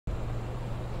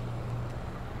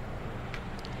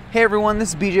Hey everyone,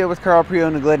 this is BJ with Carl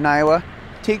Pre-Owned in Glidden, Iowa.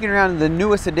 Taking around the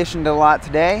newest addition to the lot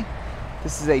today.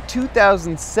 This is a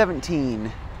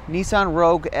 2017 Nissan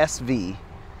Rogue SV.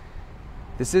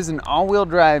 This is an all-wheel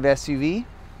drive SUV.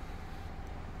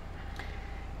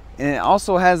 And it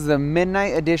also has the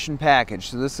Midnight Edition package.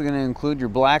 So this is going to include your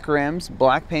black rims,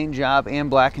 black paint job, and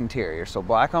black interior. So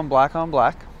black on black on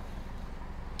black.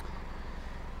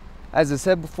 As I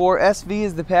said before, SV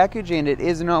is the package and it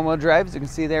is an all-wheel drive, as you can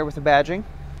see there with the badging.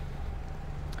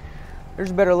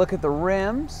 There's a better look at the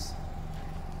rims,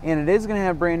 and it is going to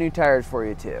have brand new tires for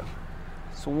you too.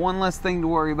 So one less thing to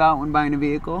worry about when buying a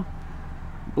vehicle.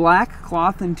 Black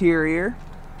cloth interior,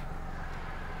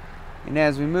 and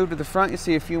as we move to the front, you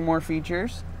see a few more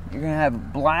features. You're going to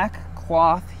have black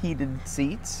cloth heated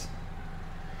seats.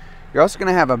 You're also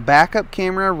going to have a backup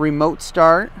camera, remote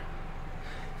start,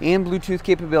 and Bluetooth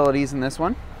capabilities in this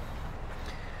one.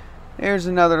 There's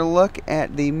another look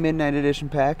at the Midnight Edition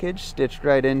package, stitched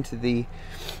right into the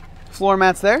floor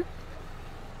mats there.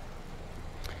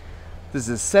 This is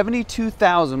a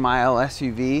 72,000 mile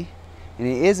SUV, and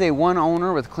it is a one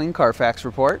owner with clean Carfax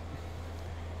report.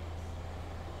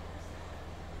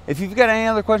 If you've got any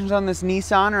other questions on this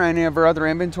Nissan or any of our other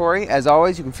inventory, as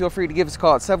always, you can feel free to give us a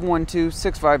call at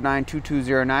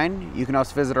 712-659-2209. You can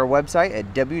also visit our website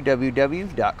at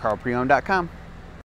www.carlpreowned.com.